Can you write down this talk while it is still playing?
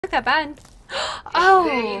Look that bad. They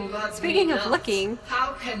Oh, love speaking me of not. looking,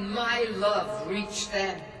 How can my love reach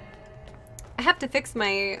them? I have to fix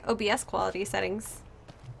my OBS quality settings.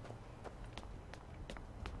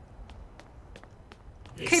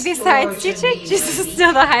 Creepy side stitching? Jesus,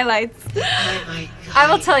 know the highlights. I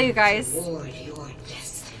will tell you guys.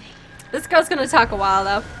 This girl's gonna talk a while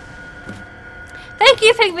though. Thank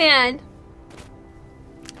you, Pigman!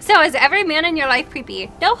 So, is every man in your life creepy?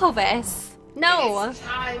 No, Hovis. No. It's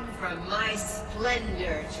time for my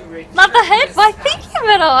splendor to return. Love the head? to Why, Sky. thank you,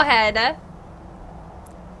 Middlehead.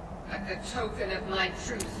 At the token of my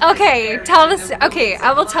truth. Okay, buried tell in us. the Okay, ruins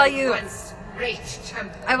I will of tell my you. once great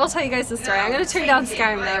temple. I will tell you guys the story. I'm gonna turn down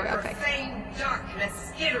Skyrim though, real quick.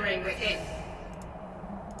 Darkness skittering within.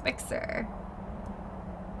 Mixer.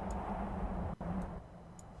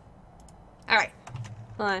 Alright.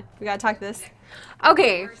 Hold on. We gotta talk this.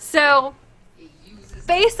 Okay, so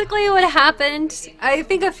basically what happened, I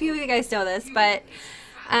think a few of you guys know this, but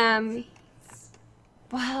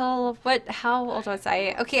well, how old was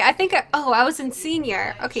I? Okay, I think I was in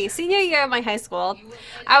senior year of my high school.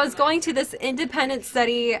 I was going to this independent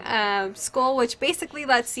study school, which basically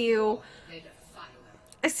lets you,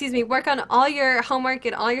 work on all your homework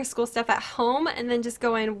and all your school stuff at home, and then just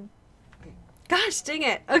go in. Gosh dang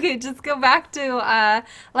it. Okay, just go back to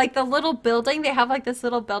like the little building. They have like this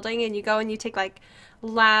little building, and you go and you take like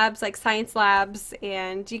labs, like science labs,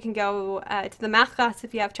 and you can go to the math class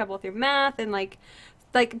if you have trouble with your math, and like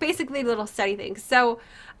basically little study things. So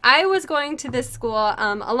I was going to this school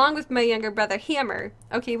along with my younger brother Hammer.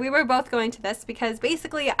 Okay, we were both going to this because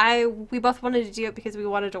basically we both wanted to do it because we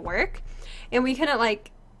wanted to work, and we couldn't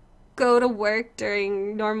like go to work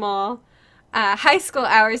during normal high school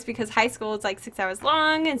hours because high school is like 6 hours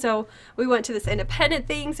long, and so we went to this independent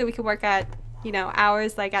thing so we could work at, you know,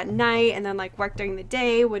 hours like at night and then like work during the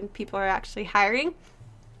day when people are actually hiring.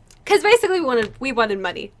 Because basically we wanted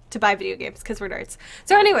money to buy video games because we're nerds.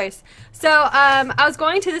 So anyways, so I was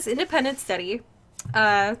going to this independent study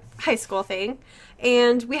high school thing,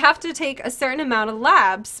 and we have to take a certain amount of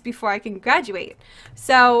labs before I can graduate.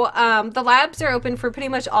 So the labs are open for pretty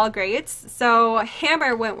much all grades. So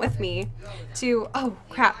Hammer went with me to, oh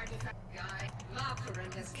crap. Okay,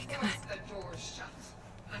 come on.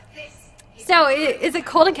 So is it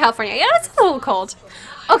cold in California? Yeah, it's a little cold.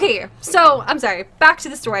 Okay, so I'm sorry, back to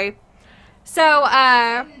the story. So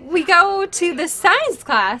we go to the science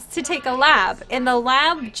class to take a lab, and the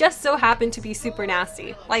lab just so happened to be super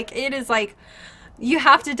nasty. Like, it is like, you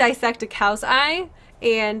have to dissect a cow's eye,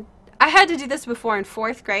 and I had to do this before in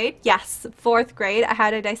 4th grade. Yes, 4th grade, I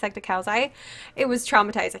had to dissect a cow's eye. It was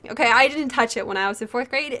traumatizing. Okay, I didn't touch it when I was in 4th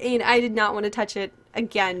grade, and I did not want to touch it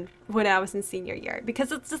again when I was in senior year,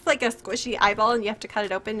 because it's just like a squishy eyeball, and you have to cut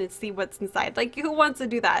it open and see what's inside. Like, who wants to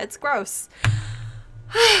do that? It's gross.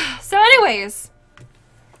 So anyways,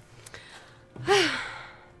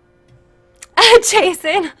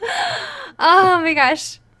 Jason, oh my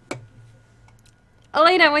gosh.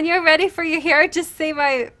 Elena, when you're ready for your hair, just say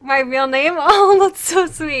my real name. Oh, that's so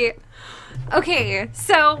sweet. Okay,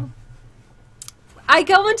 so I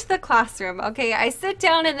go into the classroom. Okay, I sit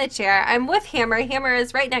down in the chair. I'm with Hammer. Hammer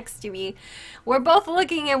is right next to me. We're both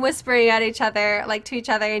looking and whispering at each other, like to each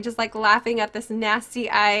other, and just like laughing at this nasty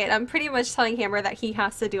eye. And I'm pretty much telling Hammer that he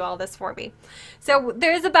has to do all this for me. So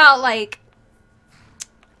there's about like,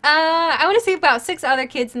 I want to say about 6 other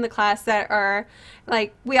kids in the class that are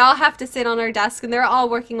like, we all have to sit on our desk, and they're all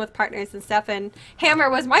working with partners and stuff. And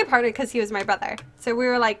Hammer was my partner because he was my brother. So we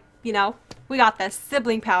were like, you know, we got this,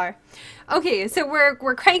 sibling power. Okay, so we're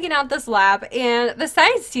cranking out this lab, and the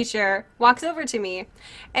science teacher walks over to me,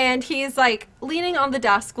 and he's like leaning on the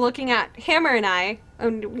desk looking at Hammer and I,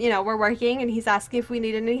 and you know, we're working, and he's asking if we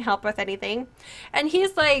need any help with anything. And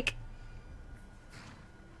he's like,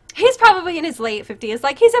 he's probably in his late 50s.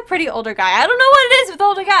 Like, he's a pretty older guy. I don't know what it is with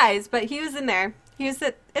older guys, but he was in there. He was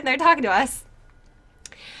in there talking to us.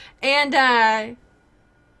 And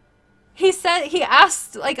he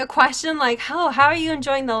asked like a question like, how are you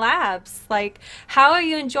enjoying the labs? Like, how are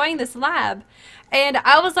you enjoying this lab? And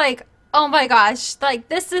I was like, oh my gosh, like,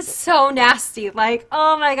 this is so nasty. Like,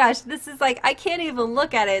 oh my gosh, this is like, I can't even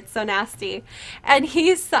look at it. It's so nasty. And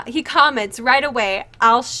he comments right away,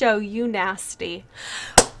 I'll show you nasty.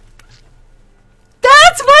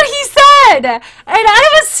 That's what he said! And I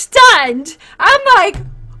was stunned. I'm like,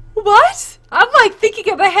 what? I'm like thinking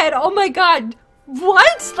in my head, oh my god,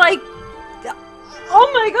 what? Like,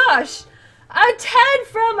 oh my gosh. A 10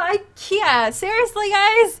 from IKEA. Seriously,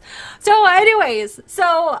 guys? So anyways,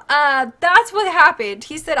 that's what happened.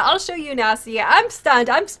 He said, I'll show you nasty. I'm stunned.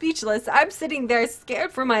 I'm speechless. I'm sitting there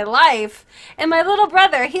scared for my life. And my little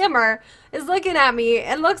brother, Hammer, is looking at me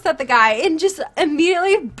and looks at the guy and just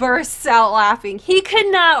immediately bursts out laughing. He could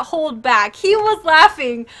not hold back. He was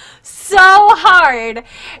laughing so hard.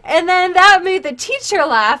 And then that made the teacher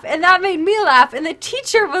laugh, and that made me laugh. And the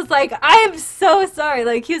teacher was like, I am so sorry.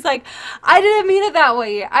 Like, he was like, I didn't mean it that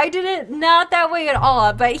way. I didn't, not that way at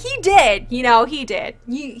all. But he did. You know, he did.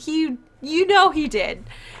 You know he did.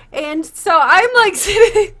 And so I'm like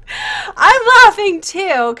sitting, I'm laughing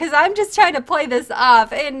too, because I'm just trying to play this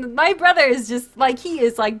off. And my brother is just like, he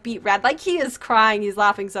is like beet red. Like, he is crying. He's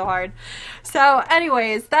laughing so hard. So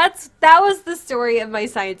anyways, that was the story of my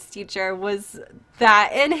science teacher, was that.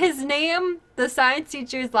 And his name, the science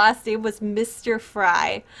teacher's last name was Mr.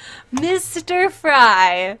 Fry. Mr.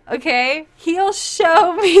 Fry. Okay? He'll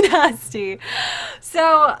show me nasty.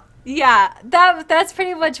 So yeah, that's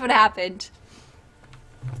pretty much what happened.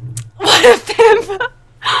 What a pimp!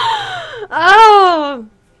 Oh,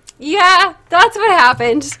 yeah, that's what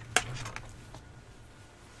happened.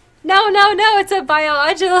 No, it's a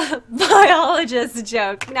biologist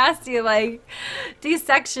joke. Nasty, like,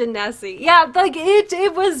 dissection nasty. Yeah, like,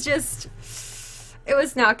 it was just, it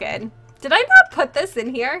was not good. Did I not put this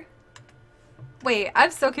in here? Wait, I'm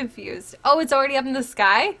so confused. Oh, it's already up in the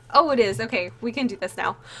sky? Oh, it is. Okay, we can do this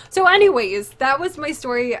now. So anyways, that was my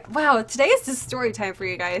story. Wow, today is just story time for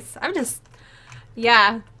you guys. I'm just,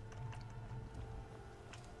 yeah.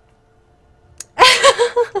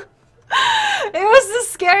 It was the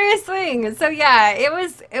scariest thing. So yeah, it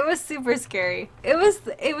was super scary. It was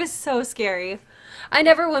so scary. I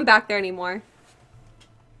never went back there anymore.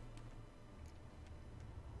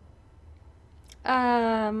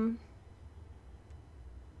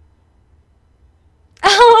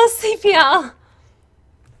 Oh, CPL.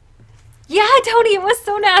 Yeah, Tony, it was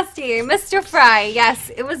so nasty. Mr. Fry.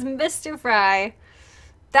 Yes, it was Mr. Fry.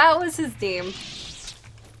 That was his name.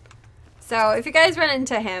 So, if you guys run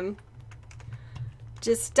into him,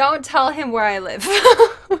 just don't tell him where I live. Yeah,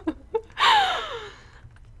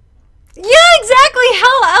 exactly.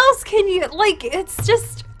 How else can you, like, it's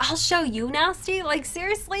just, I'll show you nasty. Like,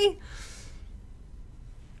 seriously?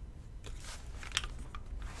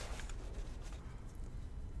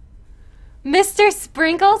 Mr.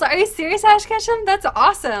 Sprinkles? Are you serious, Ash Ketchum? That's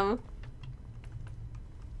awesome.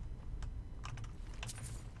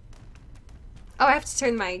 Oh, I have to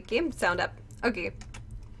turn my game sound up. Okay.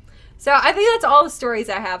 So I think that's all the stories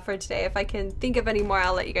I have for today. If I can think of any more,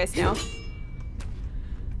 I'll let you guys know.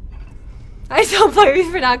 I don't blame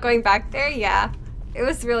you for not going back there. Yeah. It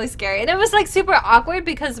was really scary. And it was like super awkward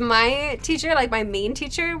because my teacher, like my main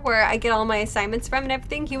teacher, where I get all my assignments from and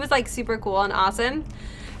everything, he was like super cool and awesome.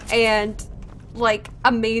 And like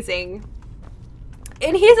amazing,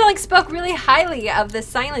 and he like spoke really highly of the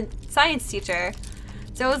science teacher.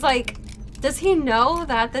 So it was like, does he know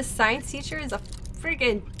that this science teacher is a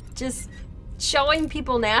freaking just showing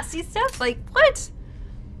people nasty stuff? Like, what?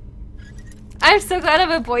 I'm so glad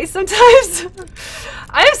I'm a boy sometimes.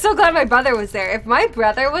 I'm so glad my brother was there. If my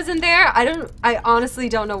brother wasn't there, I honestly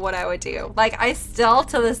don't know what I would do. Like, I still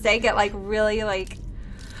to this day get like really like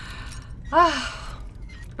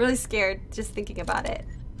really scared just thinking about it.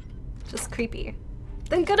 Just creepy.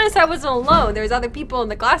 Thank goodness I wasn't alone. There's other people in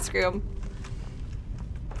the classroom.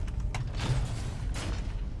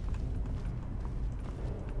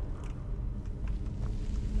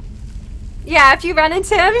 Yeah, if you run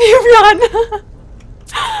into him, you run.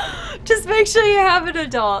 Just make sure you have an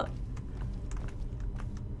adult.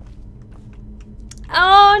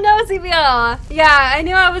 Oh no, CBL. Yeah, I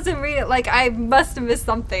knew I wasn't reading. Like, I must have missed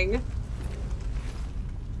something.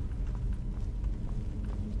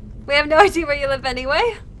 We have no idea where you live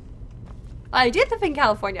anyway. Well, I do live in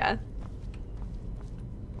California.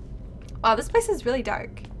 Wow, this place is really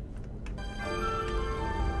dark.